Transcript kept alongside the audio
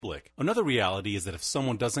public. Another reality is that if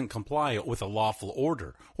someone doesn't comply with a lawful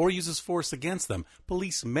order or uses force against them,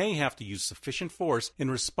 police may have to use sufficient force in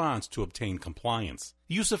response to obtain compliance.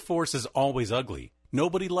 Use of force is always ugly.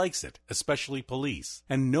 Nobody likes it, especially police,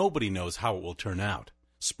 and nobody knows how it will turn out.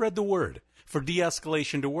 Spread the word. For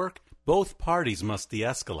de-escalation to work, both parties must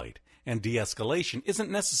de-escalate, and de-escalation isn't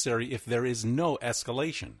necessary if there is no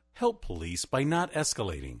escalation. Help police by not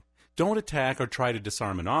escalating. Don't attack or try to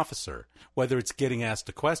disarm an officer, whether it's getting asked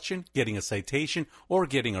a question, getting a citation, or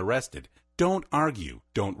getting arrested. Don't argue,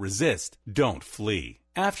 don't resist, don't flee.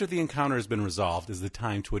 After the encounter has been resolved is the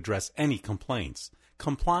time to address any complaints.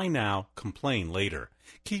 Comply now, complain later.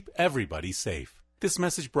 Keep everybody safe. This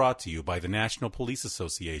message brought to you by the National Police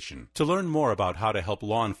Association. To learn more about how to help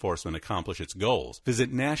law enforcement accomplish its goals,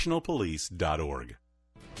 visit nationalpolice.org.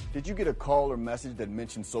 Did you get a call or message that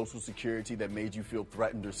mentioned Social Security that made you feel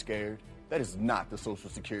threatened or scared? That is not the Social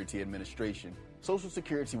Security Administration. Social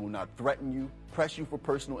Security will not threaten you, press you for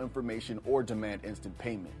personal information, or demand instant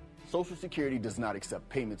payment. Social Security does not accept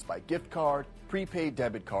payments by gift card, prepaid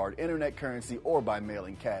debit card, internet currency, or by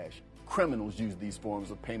mailing cash. Criminals use these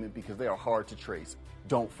forms of payment because they are hard to trace.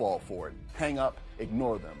 Don't fall for it. Hang up,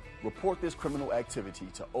 ignore them. Report this criminal activity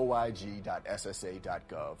to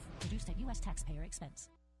oig.ssa.gov. Produced at U.S. taxpayer expense.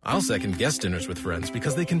 I'll second guest dinners with friends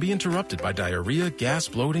because they can be interrupted by diarrhea, gas,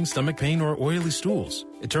 bloating, stomach pain, or oily stools.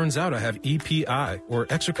 It turns out I have EPI, or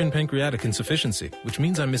exocrine pancreatic insufficiency, which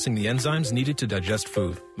means I'm missing the enzymes needed to digest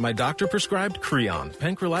food. My doctor prescribed Creon,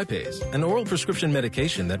 pancrelipase, an oral prescription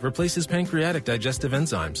medication that replaces pancreatic digestive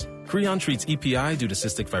enzymes. Creon treats EPI due to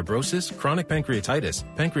cystic fibrosis, chronic pancreatitis,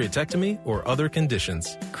 pancreatectomy, or other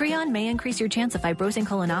conditions. Creon may increase your chance of fibrosing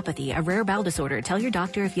colonopathy, a rare bowel disorder. Tell your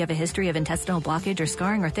doctor if you have a history of intestinal blockage or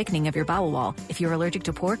scarring or thickening of your bowel wall, if you're allergic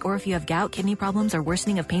to pork, or if you have gout, kidney problems, or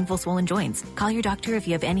worsening of painful swollen joints. Call your doctor if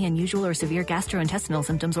you have any unusual or severe gastrointestinal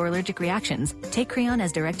symptoms or allergic reactions. Take Creon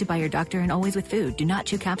as directed by your doctor and always with food. Do not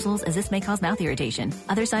chew capsules as this may cause mouth irritation.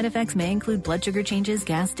 Other side effects may include blood sugar changes,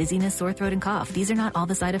 gas, dizziness, sore throat, and cough. These are not all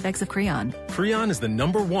the side effects of Creon. Creon is the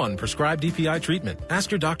 #1 prescribed EPI treatment.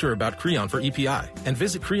 Ask your doctor about Creon for EPI and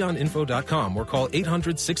visit creoninfo.com or call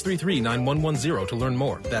 800-633-9110 to learn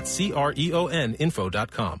more. That's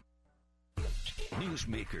CREONinfo.com.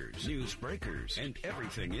 Newsmakers, newsbreakers, and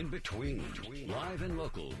everything in between. Live and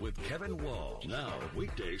local with Kevin Wall. Now,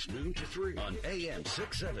 weekdays noon to 3 on AM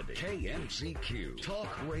 670 KMCQ. Talk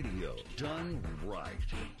radio done right.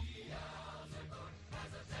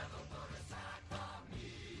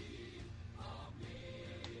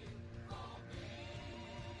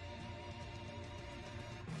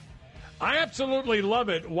 I absolutely love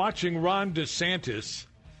it watching Ron DeSantis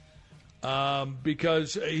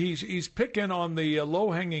because he's picking on the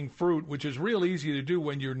low-hanging fruit, which is real easy to do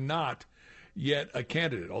when you're not yet a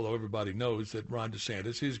candidate, although everybody knows that Ron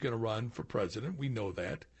DeSantis is going to run for president. We know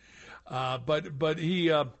that. But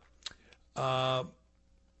he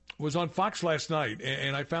was on Fox last night,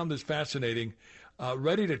 and I found this fascinating,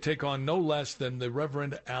 ready to take on no less than the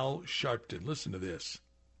Reverend Al Sharpton. Listen to this.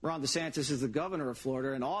 Ron DeSantis is the governor of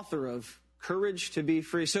Florida and author of Courage to Be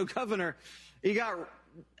Free. So, Governor, you got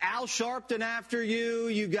Al Sharpton after you.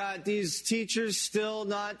 You got these teachers still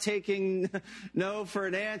not taking no for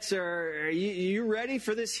an answer. Are you ready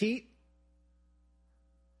for this heat?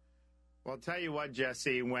 Well, I'll tell you what,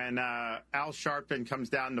 Jesse, when Al Sharpton comes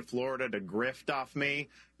down to Florida to grift off me,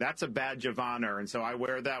 that's a badge of honor. And so I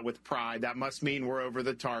wear that with pride. That must mean we're over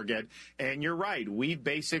the target. And you're right. We've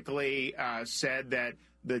basically said that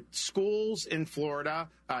the schools in Florida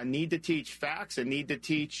need to teach facts and need to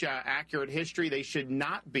teach accurate history. They should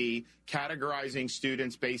not be categorizing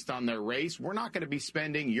students based on their race. We're not going to be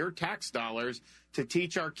spending your tax dollars to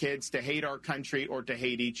teach our kids to hate our country or to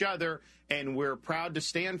hate each other. And we're proud to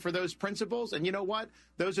stand for those principles. And you know what?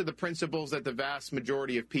 Those are the principles that the vast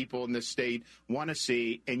majority of people in this state want to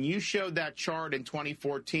see. And you showed that chart in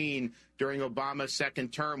 2014 during Obama's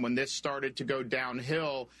second term when this started to go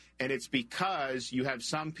downhill. And it's because you have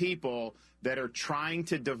some people that are trying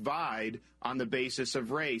to divide on the basis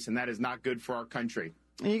of race. And that is not good for our country.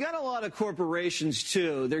 And you got a lot of corporations,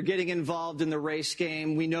 too. They're getting involved in the race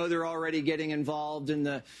game. We know they're already getting involved in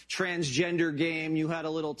the transgender game. You had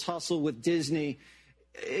a little tussle with Disney.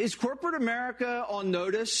 Is corporate America on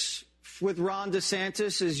notice with Ron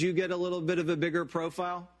DeSantis as you get a little bit of a bigger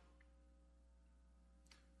profile?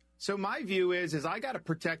 So my view is I got to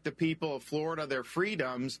protect the people of Florida, their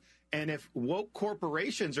freedoms. And if woke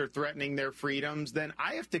corporations are threatening their freedoms, then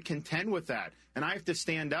I have to contend with that, and I have to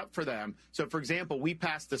stand up for them. So, for example, we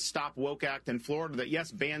passed the Stop Woke Act in Florida that,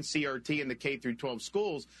 yes, banned CRT in the K-12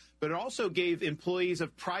 schools, but it also gave employees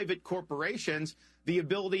of private corporations the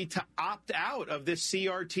ability to opt out of this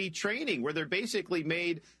CRT training where they're basically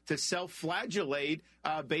made to self-flagellate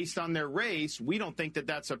based on their race. We don't think that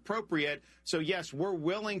that's appropriate. So, yes, we're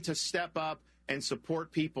willing to step up and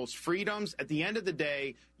support people's freedoms. At the end of the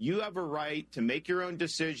day, you have a right to make your own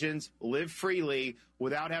decisions, live freely,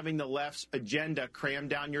 without having the left's agenda crammed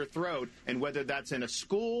down your throat. And whether that's in a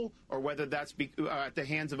school or whether that's at the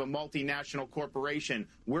hands of a multinational corporation,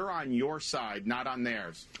 we're on your side, not on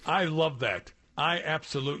theirs. I love that. I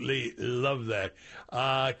absolutely love that.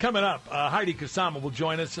 Coming up, Heidi Kasama will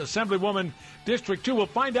join us, Assemblywoman District 2. We'll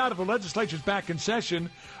find out if the legislature's back in session.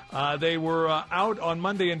 They were out on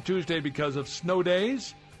Monday and Tuesday because of snow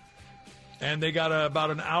days, and they got about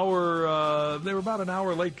an hour. They were about an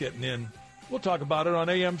hour late getting in. We'll talk about it on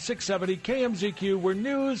AM 670 KMZQ, where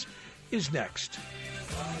news is next.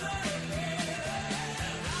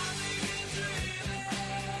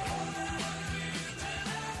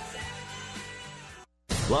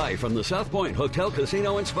 Live from the South Point Hotel,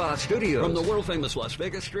 Casino, and Spa Studios. From the world-famous Las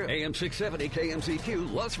Vegas Strip. AM 670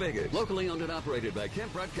 KMZQ, Las Vegas. Locally owned and operated by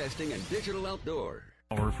Kemp Broadcasting and Digital Outdoor.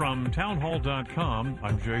 From townhall.com,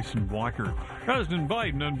 I'm Jason Blocker. President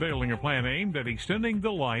Biden unveiling a plan aimed at extending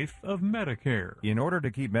the life of Medicare. In order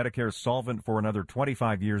to keep Medicare solvent for another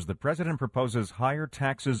 25 years, the president proposes higher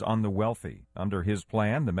taxes on the wealthy. Under his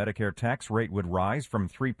plan, the Medicare tax rate would rise from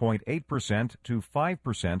 3.8% to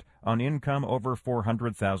 5% on income over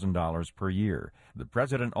 $400,000 per year. The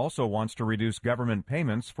president also wants to reduce government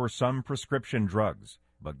payments for some prescription drugs.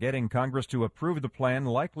 But getting Congress to approve the plan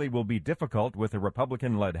likely will be difficult with a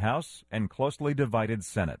Republican-led House and closely divided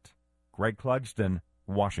Senate. Greg Clugston,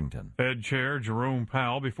 Washington. Fed Chair Jerome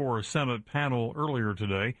Powell before a Senate panel earlier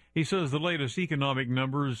today. He says the latest economic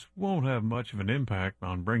numbers won't have much of an impact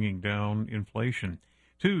on bringing down inflation.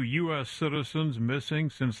 2 U.S. citizens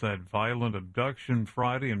missing since that violent abduction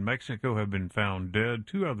Friday in Mexico have been found dead.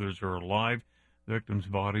 2 others are alive. Victims'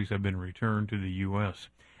 bodies have been returned to the U.S.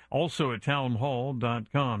 Also at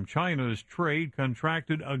townhall.com, China's trade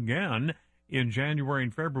contracted again in January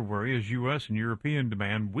and February as U.S. and European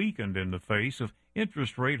demand weakened in the face of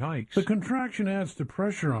interest rate hikes. The contraction adds to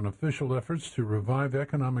pressure on official efforts to revive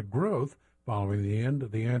economic growth following the end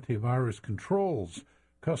of the antivirus controls.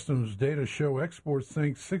 Customs data show exports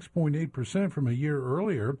sank 6.8% from a year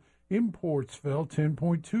earlier. Imports fell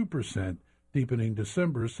 10.2%. Deepening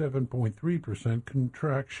December's 7.3%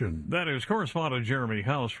 contraction. That is correspondent Jeremy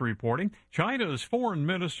House reporting. China's foreign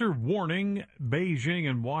minister warning Beijing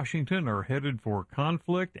and Washington are headed for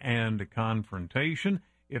conflict and confrontation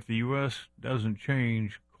if the U.S. doesn't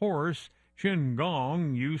change course. Qin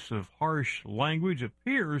Gong use of harsh language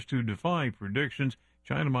appears to defy predictions.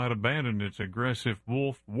 China might abandon its aggressive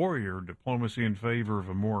wolf warrior diplomacy in favor of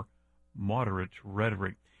a more moderate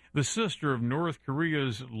rhetoric. The sister of North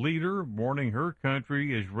Korea's leader warning her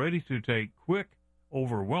country is ready to take quick,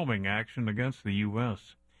 overwhelming action against the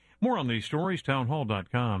U.S. More on these stories,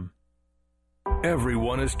 townhall.com.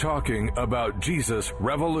 Everyone is talking about Jesus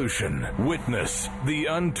Revolution. Witness the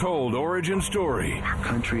untold origin story. Our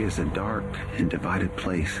country is a dark and divided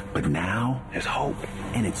place, but now there's hope,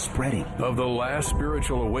 and it's spreading. Of the last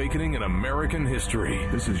spiritual awakening in American history.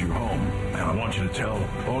 This is your home, and I want you to tell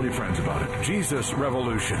all your friends about it. Jesus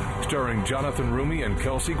Revolution, starring Jonathan Rumi and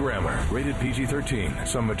Kelsey Grammer. Rated PG-13.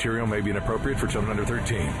 Some material may be inappropriate for children under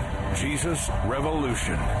 13. Jesus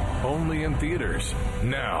Revolution. Only in theaters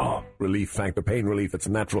now. Relief Factor, pain relief that's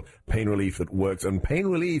natural, pain relief that works, and pain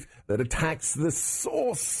relief that attacks the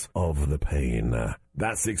source of the pain.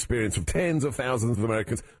 That's the experience of tens of thousands of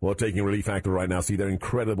Americans who are taking Relief Factor right now. See their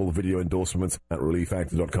incredible video endorsements at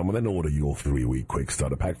ReliefFactor.com and then order your 3-week quick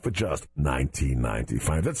starter pack for just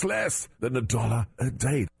 $19.95. That's less than $1 a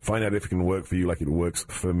day. Find out if it can work for you like it works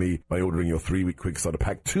for me by ordering your 3-week quick starter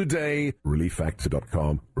pack today.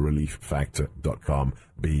 ReliefFactor.com, ReliefFactor.com.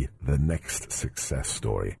 Be the next success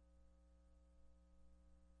story.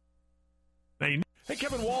 Hey,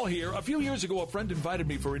 Kevin Wall here. A few years ago, a friend invited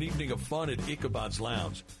me for an evening of fun at Ichabod's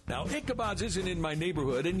Lounge. Now, Ichabod's isn't in my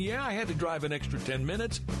neighborhood, and yeah, I had to drive an extra 10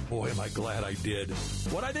 minutes. Boy, am I glad I did.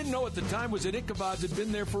 What I didn't know at the time was that Ichabod's had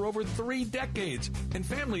been there for over 3 decades and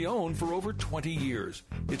family-owned for over 20 years.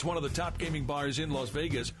 It's one of the top gaming bars in Las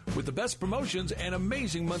Vegas with the best promotions and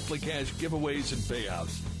amazing monthly cash giveaways and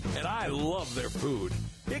payouts. And I love their food.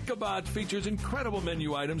 Ichabod's features incredible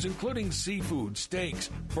menu items, including seafood, steaks,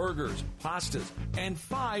 burgers, pastas, and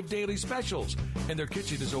 5 daily specials. And their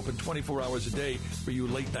kitchen is open 24 hours a day for you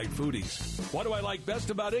late-night foodies. What do I like best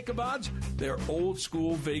about Ichabod's? Their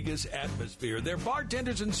old-school Vegas atmosphere. Their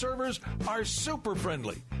bartenders and servers are super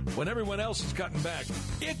friendly. When everyone else is cutting back,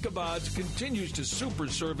 Ichabod's continues to super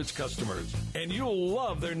serve its customers. And you'll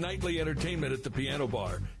love their nightly entertainment at the piano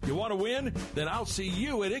bar. You want to win? Then I'll see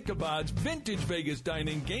you at Ichabod's Vintage Vegas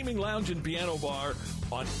Dining, Gaming Lounge, and Piano Bar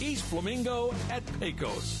on East Flamingo at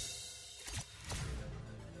Pecos.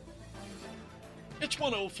 It's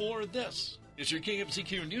 1:04. This is your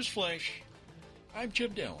KMCQ News Flash. I'm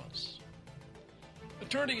Jim Dallas.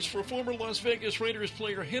 Attorneys for former Las Vegas Raiders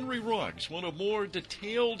player Henry Ruggs want a more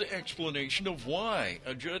detailed explanation of why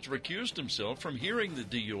a judge recused himself from hearing the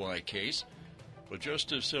DUI case. But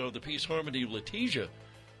Justice of the Peace Harmony Letizia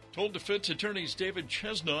told defense attorneys David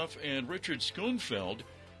Chesnoff and Richard Schoenfeld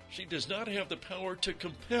she does not have the power to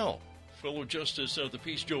compel fellow Justice of the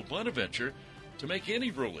Peace Joe Bonaventure to make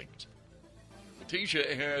any rulings.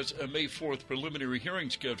 Letizia has a May 4th preliminary hearing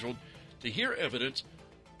scheduled to hear evidence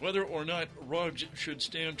whether or not Ruggs should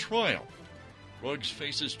stand trial. Ruggs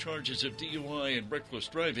faces charges of DUI and reckless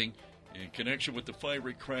driving in connection with the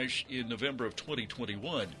fiery crash in November of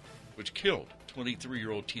 2021, which killed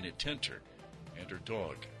 23-year-old Tina Tenter and her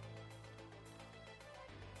dog.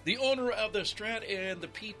 The owner of the Strat and the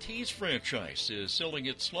PT's franchise is selling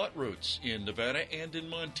its slot routes in Nevada and in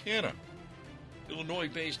Montana.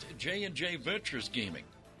 Illinois-based J&J Ventures Gaming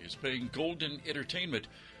is paying Golden Entertainment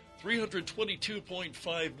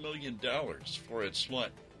 $322.5 million for its slot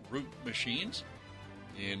route machines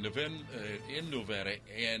in Nevada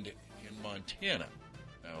and in Montana.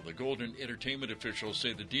 Now, the Golden Entertainment officials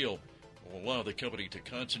say the deal will allow the company to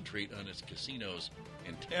concentrate on its casinos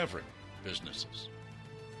and tavern businesses.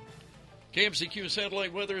 KMCQ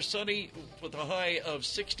satellite weather, sunny with a high of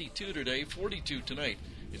 62 today, 42 tonight.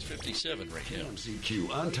 It's 57 right now.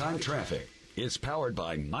 KMCQ on-time traffic is powered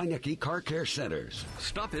by Meineke Car Care Centers.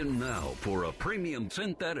 Stop in now for a premium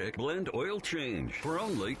synthetic blend oil change for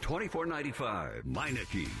only $24.95.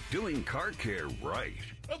 Meineke, doing car care right.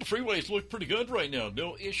 Well, the freeways look pretty good right now.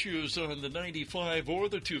 No issues on the 95 or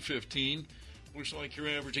the 215. Looks like you're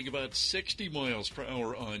averaging about 60 miles per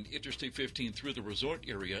hour on Interstate 15 through the resort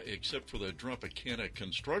area, except for the Tropicana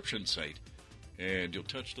construction site. And you'll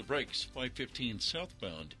touch the brakes 515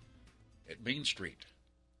 southbound at Main Street.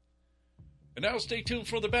 And now stay tuned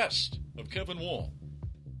for the best of Kevin Wall.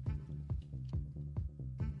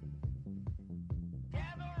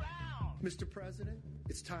 Mr. President,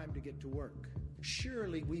 it's time to get to work.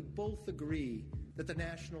 Surely we both agree that the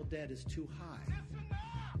national debt is too high.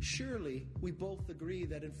 Surely we both agree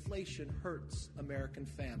that inflation hurts American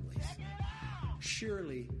families.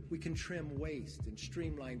 Surely we can trim waste and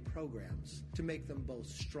streamline programs to make them both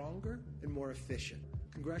stronger and more efficient.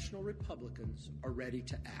 Congressional Republicans are ready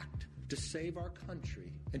to act, to save our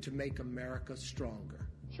country and to make America stronger.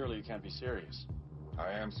 Surely you can't be serious.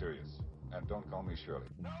 I am serious, and don't call me Shirley.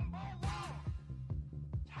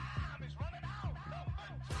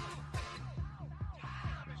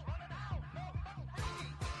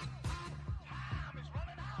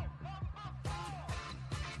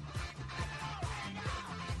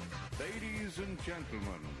 Ladies and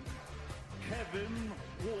gentlemen, Kevin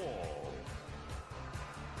Wall.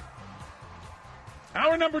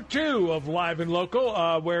 Hour number 2 of Live and Local,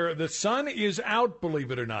 where the sun is out, believe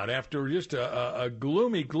it or not. After just a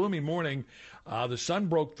gloomy, gloomy morning, the sun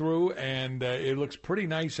broke through, and it looks pretty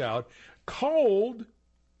nice out. Cold,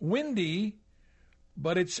 windy,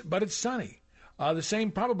 but it's sunny. The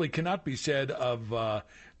same probably cannot be said of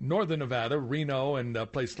northern Nevada, Reno, and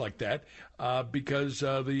places like that, because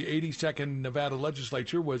the 82nd Nevada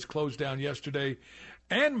legislature was closed down yesterday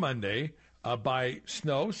and Monday by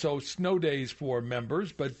snow, so snow days for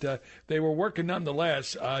members, but they were working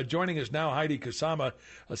nonetheless. Joining us now, Heidi Kusama,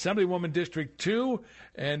 Assemblywoman District 2,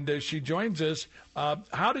 and she joins us.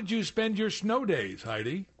 How did you spend your snow days,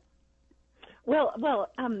 Heidi? Well,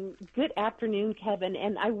 good afternoon, Kevin,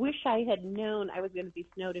 and I wish I had known I was going to be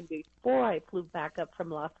snowed in before I flew back up from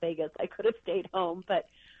Las Vegas. I could have stayed home, but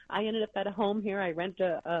I ended up at a home here. I rent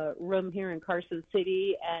a room here in Carson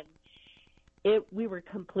City, and we were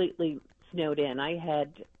completely snowed in. I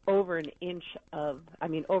had over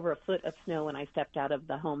a foot of snow when I stepped out of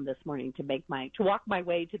the home this morning to walk my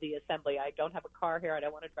way to the assembly. I don't have a car here. I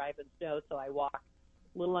don't want to drive in snow, so I walk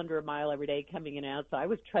a little under a mile every day coming in and out. So I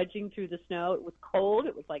was trudging through the snow. It was cold.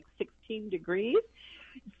 It was like 16 degrees.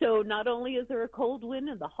 So not only is there a cold wind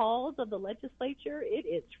in the halls of the legislature, it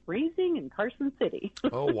is freezing in Carson City.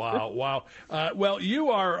 Oh, wow. Well, you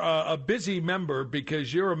are a busy member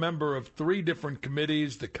because you're a member of 3 different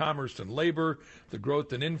committees, the Commerce and Labor, the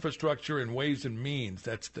Growth and Infrastructure, and Ways and Means.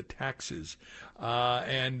 That's the taxes.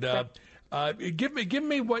 Give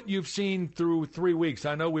me what you've seen through 3 weeks.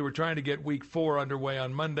 I know we were trying to get week 4 underway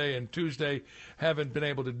on Monday and Tuesday. Haven't been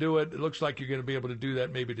able to do it. It looks like you're going to be able to do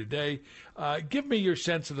that maybe today. Give me your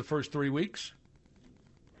sense of the first 3 weeks.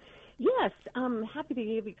 Yes, I'm happy to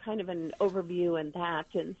give you kind of an overview in that.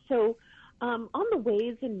 And so on the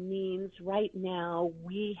Ways and Means, right now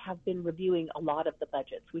we have been reviewing a lot of the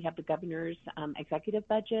budgets. We have the governor's executive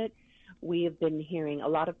budget. We have been hearing a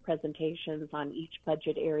lot of presentations on each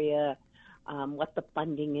budget area, what the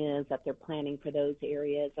funding is that they're planning for those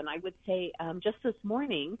areas. And I would say just this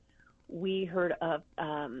morning, we heard of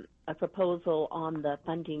a proposal on the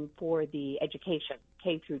funding for the education,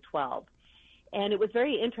 K through 12. And it was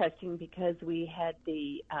very interesting because we had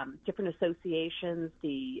the different associations,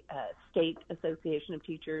 the State Association of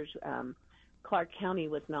Teachers. Clark County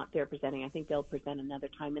was not there presenting. I think they'll present another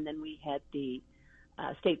time. And then we had the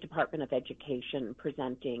State Department of Education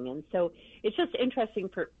presenting. And so it's just interesting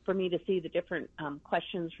for me to see the different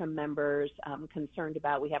questions from members concerned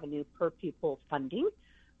about. We have a new per pupil funding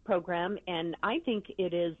program, and I think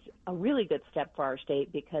it is a really good step for our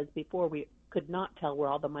state because before we could not tell where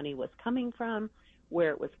all the money was coming from, where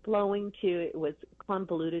it was flowing to. It was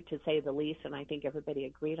convoluted, to say the least, and I think everybody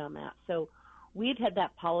agreed on that. So we'd had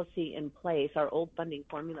that policy in place, our old funding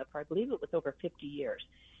formula, for I believe it was over 50 years.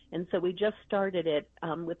 And so we just started it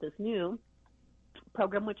with this new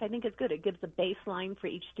program, which I think is good. It gives a baseline for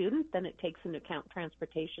each student, then it takes into account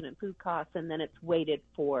transportation and food costs, and then it's weighted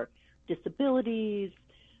for disabilities,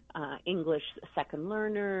 English second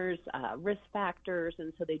learners, risk factors,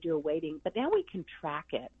 and so they do a weighting. But now we can track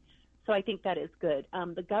it. So I think that is good.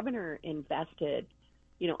 The governor invested,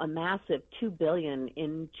 a massive $2 billion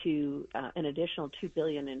into an additional $2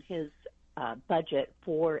 billion in his budget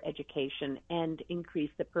for education and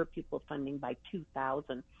increased the per pupil funding by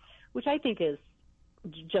 $2,000, which I think is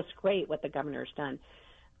just great what the governor's done.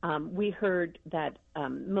 We heard that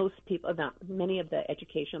many of the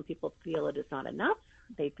educational people feel it is not enough.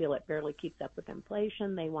 They feel it barely keeps up with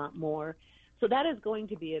inflation. They want more. So that is going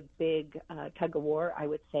to be a big tug of war, I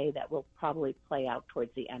would say, that will probably play out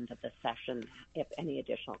towards the end of the session if any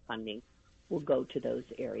additional funding will go to those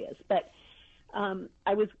areas. But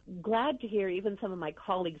I was glad to hear even some of my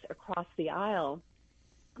colleagues across the aisle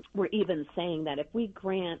were even saying that if we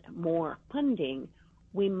grant more funding,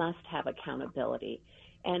 we must have accountability.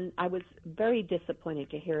 And I was very disappointed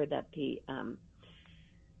to hear that the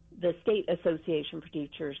State Association for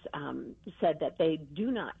Teachers said that they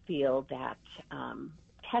do not feel that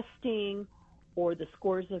testing or the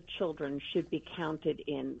scores of children should be counted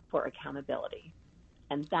in for accountability.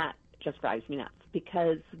 And that just drives me nuts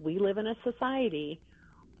because we live in a society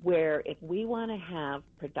where if we want to have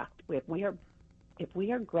if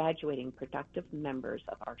we are graduating productive members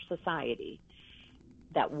of our society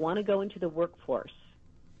that want to go into the workforce,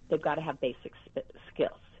 they've got to have basic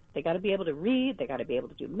skills. They got to be able to read. They got to be able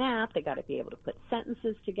to do math. They got to be able to put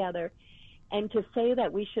sentences together. And to say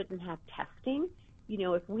that we shouldn't have testing,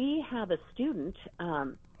 if we have a student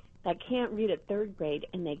that can't read at 3rd grade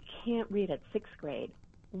and they can't read at 6th grade,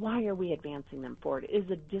 why are we advancing them forward? It is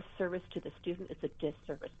a disservice to the student. It's a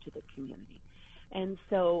disservice to the community. And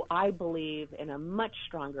so I believe in a much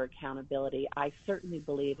stronger accountability. I certainly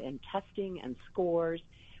believe in testing and scores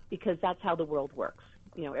because that's how the world works.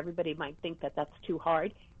 Everybody might think that that's too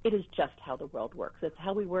hard. It is just how the world works. It's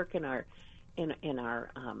how we work in our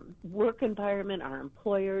work environment. Our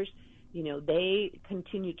employers, they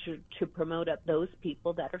continue to promote up those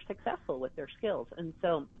people that are successful with their skills. And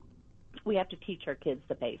so we have to teach our kids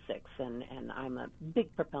the basics, and I'm a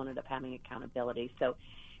big proponent of having accountability. So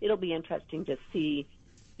it'll be interesting to see,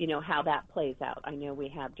 how that plays out. I know we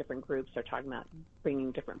have different groups that are talking about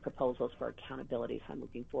bringing different proposals for accountability, so I'm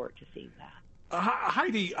looking forward to seeing that.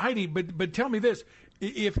 Heidi, but tell me this: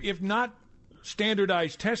 if not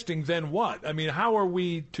standardized testing, then what? I mean, how are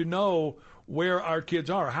we to know where our kids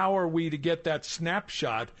are? How are we to get that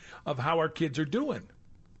snapshot of how our kids are doing?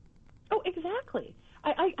 Oh, exactly.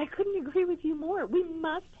 I couldn't agree with you more. We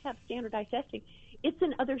must have standardized testing. It's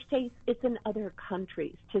in other states. It's in other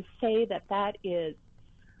countries. To say that is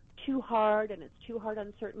too hard and it's too hard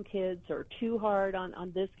on certain kids or too hard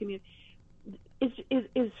on this community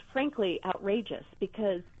is frankly outrageous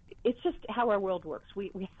because it's just how our world works.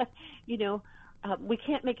 We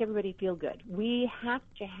can't make everybody feel good. We have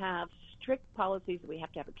to have strict policies. We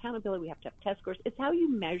have to have accountability. We have to have test scores. It's how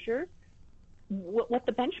you measure what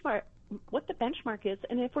the benchmark is,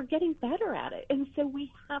 and if we're getting better at it. And so we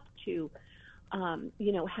have to,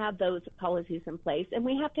 have those policies in place, and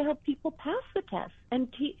we have to help people pass the test and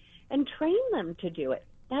train them to do it.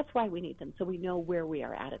 That's why we need them, so we know where we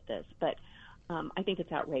are at this. But I think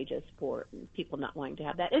it's outrageous for people not wanting to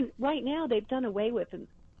have that. And right now, they've done away with, in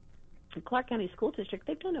Clark County School District,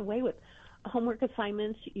 they've done away with homework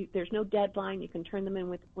assignments. There's no deadline. You can turn them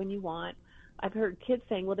in when you want. I've heard kids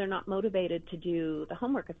saying, well, they're not motivated to do the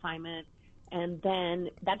homework assignment, and then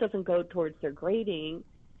that doesn't go towards their grading,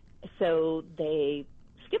 so they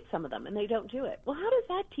skip some of them and they don't do it. Well, how does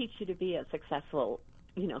that teach you to be a successful,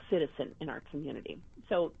 citizen in our community?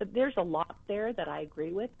 So there's a lot there that I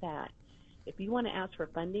agree with, that if you want to ask for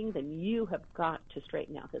funding, then you have got to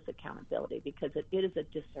straighten out this accountability, because it is a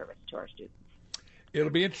disservice to our students. It'll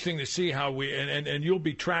be interesting to see how we, and you'll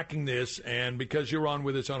be tracking this, and because you're on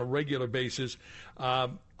with us on a regular basis, I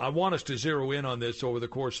want us to zero in on this over the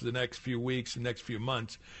course of the next few weeks and next few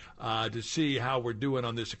months to see how we're doing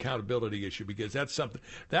on this accountability issue, because that's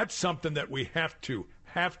something that we have to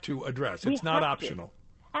address. It's not optional.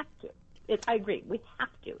 Have to. I agree. We have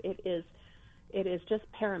to. It is just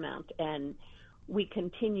paramount, and we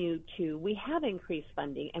have increased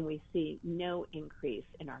funding, and we see no increase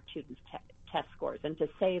in our students' test scores. And to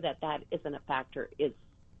say that isn't a factor it's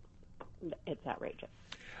outrageous.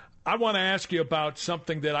 I want to ask you about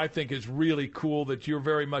something that I think is really cool that you're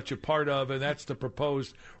very much a part of, and that's the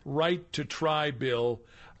proposed Right to Try bill,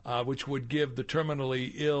 which would give the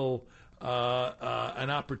terminally ill an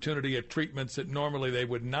opportunity at treatments that normally they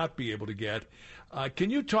would not be able to get. Can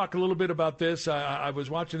you talk a little bit about this? I was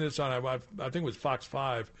watching this on, I think it was Fox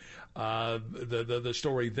 5, the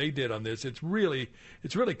story they did on this. It's really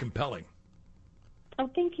compelling. Oh,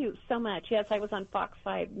 thank you so much. Yes, I was on Fox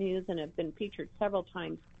 5 News and have been featured several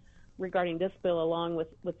times regarding this bill, along with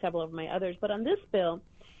several of my others. But on this bill,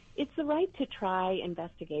 it's the right to try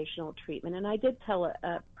investigational treatment. And I did tell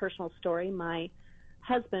a personal story. My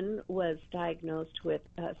husband was diagnosed with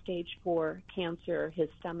stage 4 cancer, his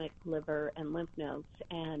stomach, liver, and lymph nodes.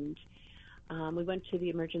 And we went to the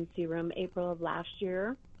emergency room April of last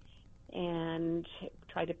year and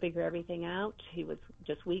tried to figure everything out. He was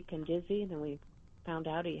just weak and dizzy, and then we found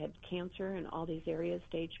out he had cancer in all these areas,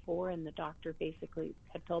 stage 4, and the doctor basically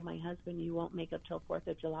had told my husband, you won't make it till 4th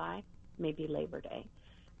of July, maybe Labor Day.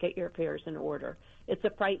 Get your affairs in order. It's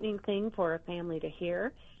a frightening thing for a family to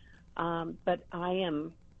hear, but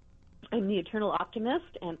I'm the eternal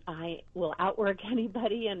optimist, and I will outwork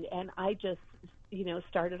anybody, and I just,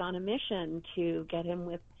 started on a mission to get him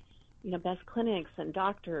with, best clinics and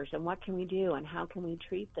doctors, and what can we do, and how can we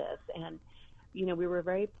treat this, and we were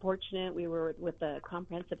very fortunate. We were with the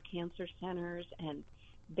Comprehensive Cancer Centers, and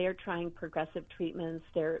they're trying progressive treatments.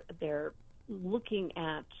 They're looking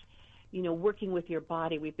at, working with your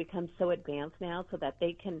body. We've become so advanced now so that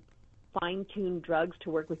they can fine-tune drugs to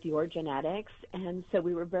work with your genetics. And so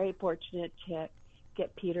we were very fortunate to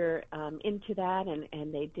get Peter into that,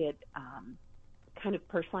 and they did kind of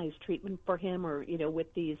personalized treatment for him, or,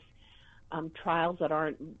 with these trials that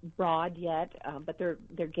aren't broad yet, but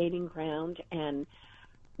they're gaining ground, and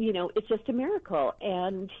it's just a miracle.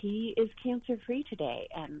 And he is cancer-free today,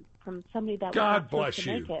 and from somebody that God bless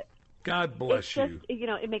to make it. God bless you. Just,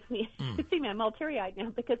 it makes me see me. I'm all teary-eyed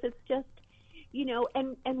now, because it's just,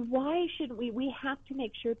 and why should we? We have to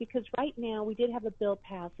make sure, because right now we did have a bill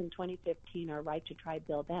passed in 2015, our Right to Try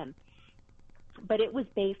bill then, but it was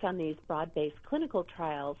based on these broad-based clinical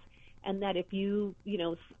trials. And that if you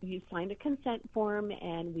signed a consent form,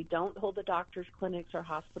 and we don't hold the doctors, clinics, or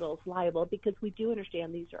hospitals liable, because we do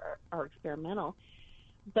understand these are experimental,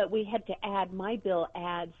 but we had to add, my bill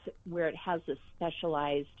adds where it has the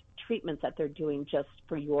specialized treatments that they're doing just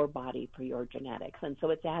for your body, for your genetics. And so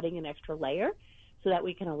it's adding an extra layer so that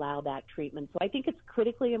we can allow that treatment. So I think it's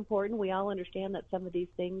critically important. We all understand that some of these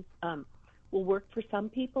things will work for some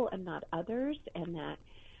people and not others, and that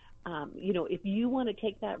if you want to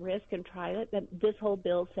take that risk and try it, then this whole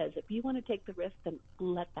bill says if you want to take the risk, then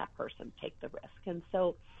let that person take the risk. And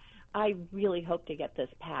so I really hope to get this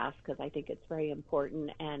passed, because I think it's very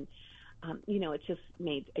important. And, it's just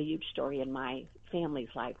made a huge story in my family's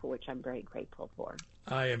life, for which I'm very grateful for.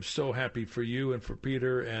 I am so happy for you and for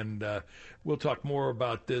Peter, and we'll talk more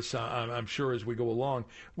about this, I'm sure, as we go along.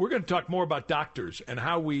 We're going to talk more about doctors and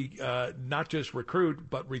how we not just recruit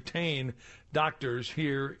but retain doctors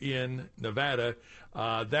here in Nevada.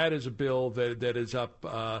 That is a bill that is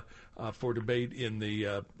up for debate in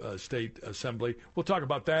the State Assembly. We'll talk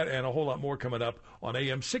about that and a whole lot more coming up on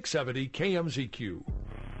AM 670 KMZQ.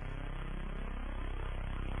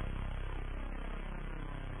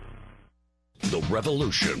 The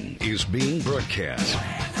Revolution is being broadcast.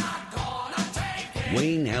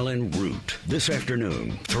 Wayne Allen Root, this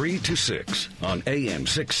afternoon, 3 to 6 on AM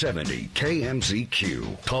 670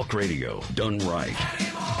 KMZQ. Talk radio done right.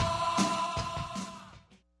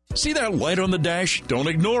 See that light on the dash? Don't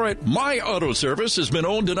ignore it. My Auto Service has been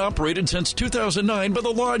owned and operated since 2009 by the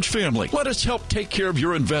Lodge family. Let us help take care of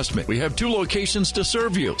your investment. We have 2 locations to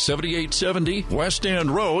serve you, 7870 West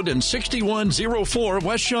End Road and 6104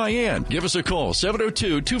 West Cheyenne. Give us a call,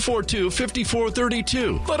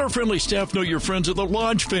 702-242-5432. Let our friendly staff know you're friends of the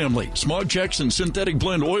Lodge family. Smog checks and synthetic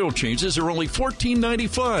blend oil changes are only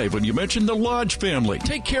 $14.95 when you mention the Lodge family.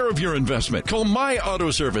 Take care of your investment. Call My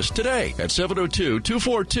Auto Service today at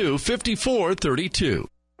 702-242-5432.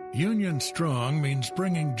 Union Strong means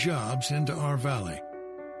bringing jobs into our valley.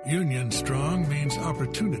 Union Strong means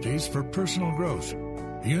opportunities for personal growth.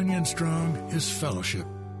 Union Strong is fellowship,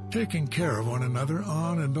 taking care of one another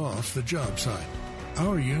on and off the job site.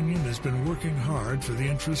 Our union has been working hard for the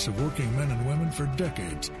interests of working men and women for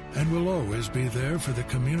decades and will always be there for the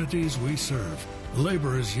communities we serve.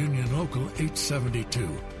 Laborers Union Local 872.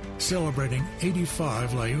 Celebrating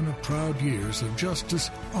 85 LiUNA proud years of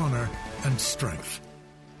justice, honor, and strength.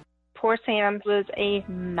 Poor Sam was a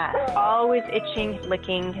mess. Always itching,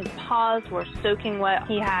 licking. His paws were soaking wet.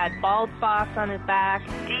 He had bald spots on his back.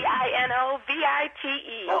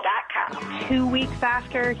 DINOVITE.com. 2 weeks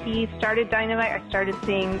after he started Dynovite, I started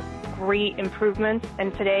seeing great improvements,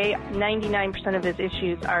 and today 99% of his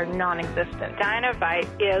issues are non-existent. Dynovite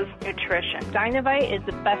is nutrition. Dynovite is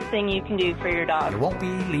the best thing you can do for your dog. You won't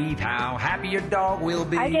believe how happy your dog will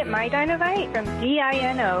be. I get my Dynovite from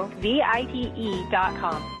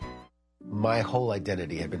DINOVITE.com. My whole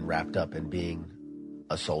identity had been wrapped up in being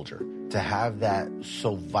a soldier. To have that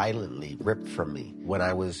so violently ripped from me when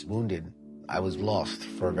I was wounded, I was lost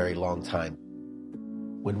for a very long time.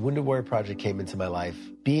 When Wounded Warrior Project came into my life,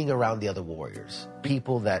 being around the other warriors,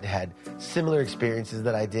 people that had similar experiences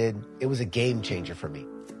that I did, it was a game changer for me.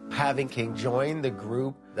 Having King join the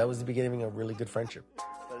group, that was the beginning of a really good friendship.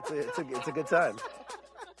 It's a good time.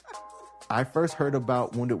 I first heard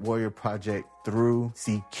about Wounded Warrior Project through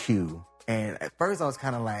CQ. And at first I was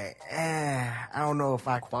kind of like, I don't know if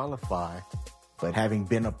I qualify. But having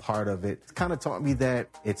been a part of it, it's kind of taught me that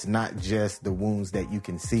it's not just the wounds that you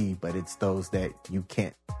can see, but it's those that you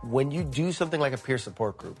can't. When you do something like a peer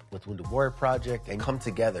support group with Wounded Warrior Project and come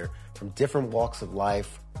together from different walks of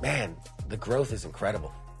life, man, the growth is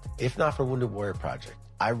incredible. If not for Wounded Warrior Project,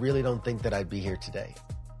 I really don't think that I'd be here today.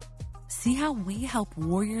 See how we help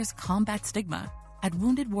warriors combat stigma at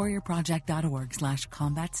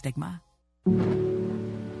woundedwarriorproject.org/combat stigma.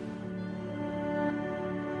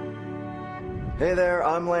 Hey there,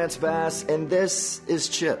 I'm Lance Bass, and this is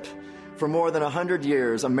CHIP. For more than 100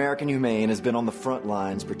 years, American Humane has been on the front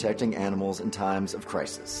lines protecting animals in times of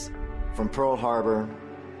crisis. From Pearl Harbor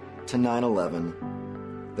to 9/11,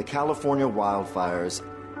 the California wildfires,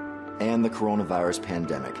 and the coronavirus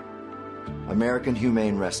pandemic, American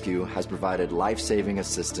Humane Rescue has provided life-saving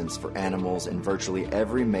assistance for animals in virtually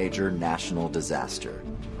every major national disaster.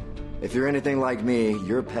 If you're anything like me,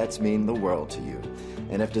 your pets mean the world to you.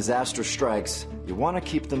 And if disaster strikes, you want to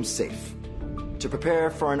keep them safe. To prepare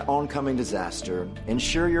for an oncoming disaster,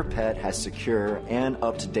 ensure your pet has secure and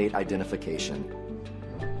up-to-date identification.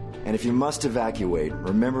 And if you must evacuate,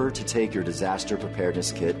 remember to take your disaster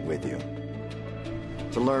preparedness kit with you.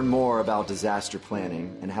 To learn more about disaster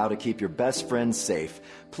planning and how to keep your best friends safe,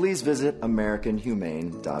 please visit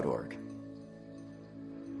AmericanHumane.org.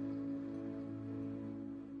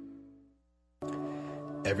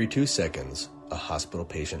 Every 2 seconds, a hospital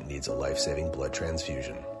patient needs a life-saving blood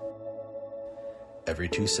transfusion. Every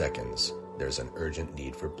 2 seconds, there's an urgent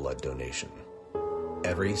need for blood donation.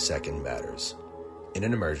 Every second matters. In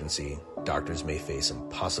an emergency, doctors may face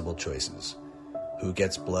impossible choices. Who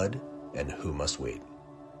gets blood and who must wait?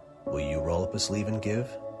 Will you roll up a sleeve and give?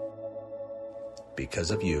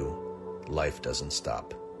 Because of you, life doesn't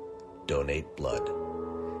stop. Donate blood.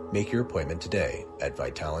 Make your appointment today at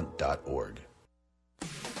Vitalant.org.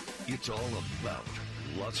 It's all about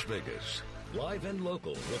Las Vegas. Live and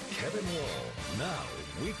local with Kevin Wall. Now,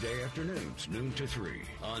 weekday afternoons, noon to 3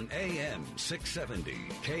 on AM 670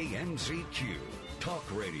 KMZQ. Talk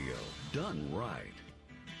radio done right.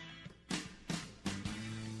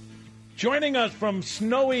 Joining us from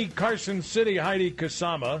snowy Carson City, Heidi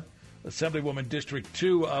Kasama, Assemblywoman District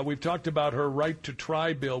 2. We've talked about her right to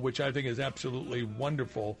try bill, which I think is absolutely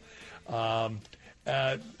wonderful.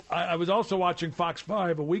 I was also watching Fox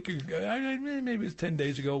 5 a week ago, maybe it was 10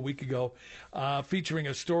 days ago, a week ago, featuring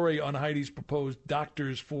a story on Heidi's proposed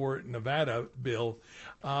Doctors for Nevada bill.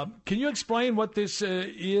 Can you explain what this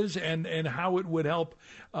is and how it would help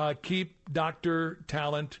keep doctor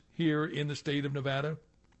talent here in the state of Nevada?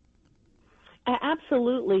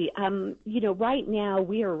 Absolutely. Right now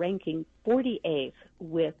we are ranking 48th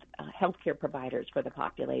with healthcare providers for the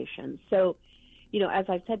population. So, as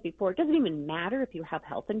I've said before, it doesn't even matter if you have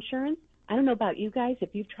health insurance. I don't know about you guys, if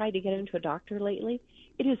you've tried to get into a doctor lately,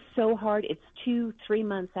 it is so hard. It's 2-3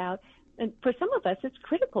 months out. And for some of us, it's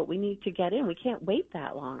critical. We need to get in. We can't wait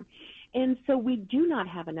that long. And so we do not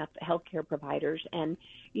have enough healthcare providers. And,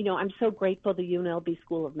 I'm so grateful the UNLV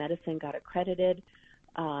School of Medicine got accredited,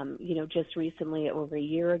 just recently, over a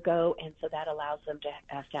year ago. And so that allows them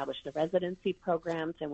to establish the residency programs. And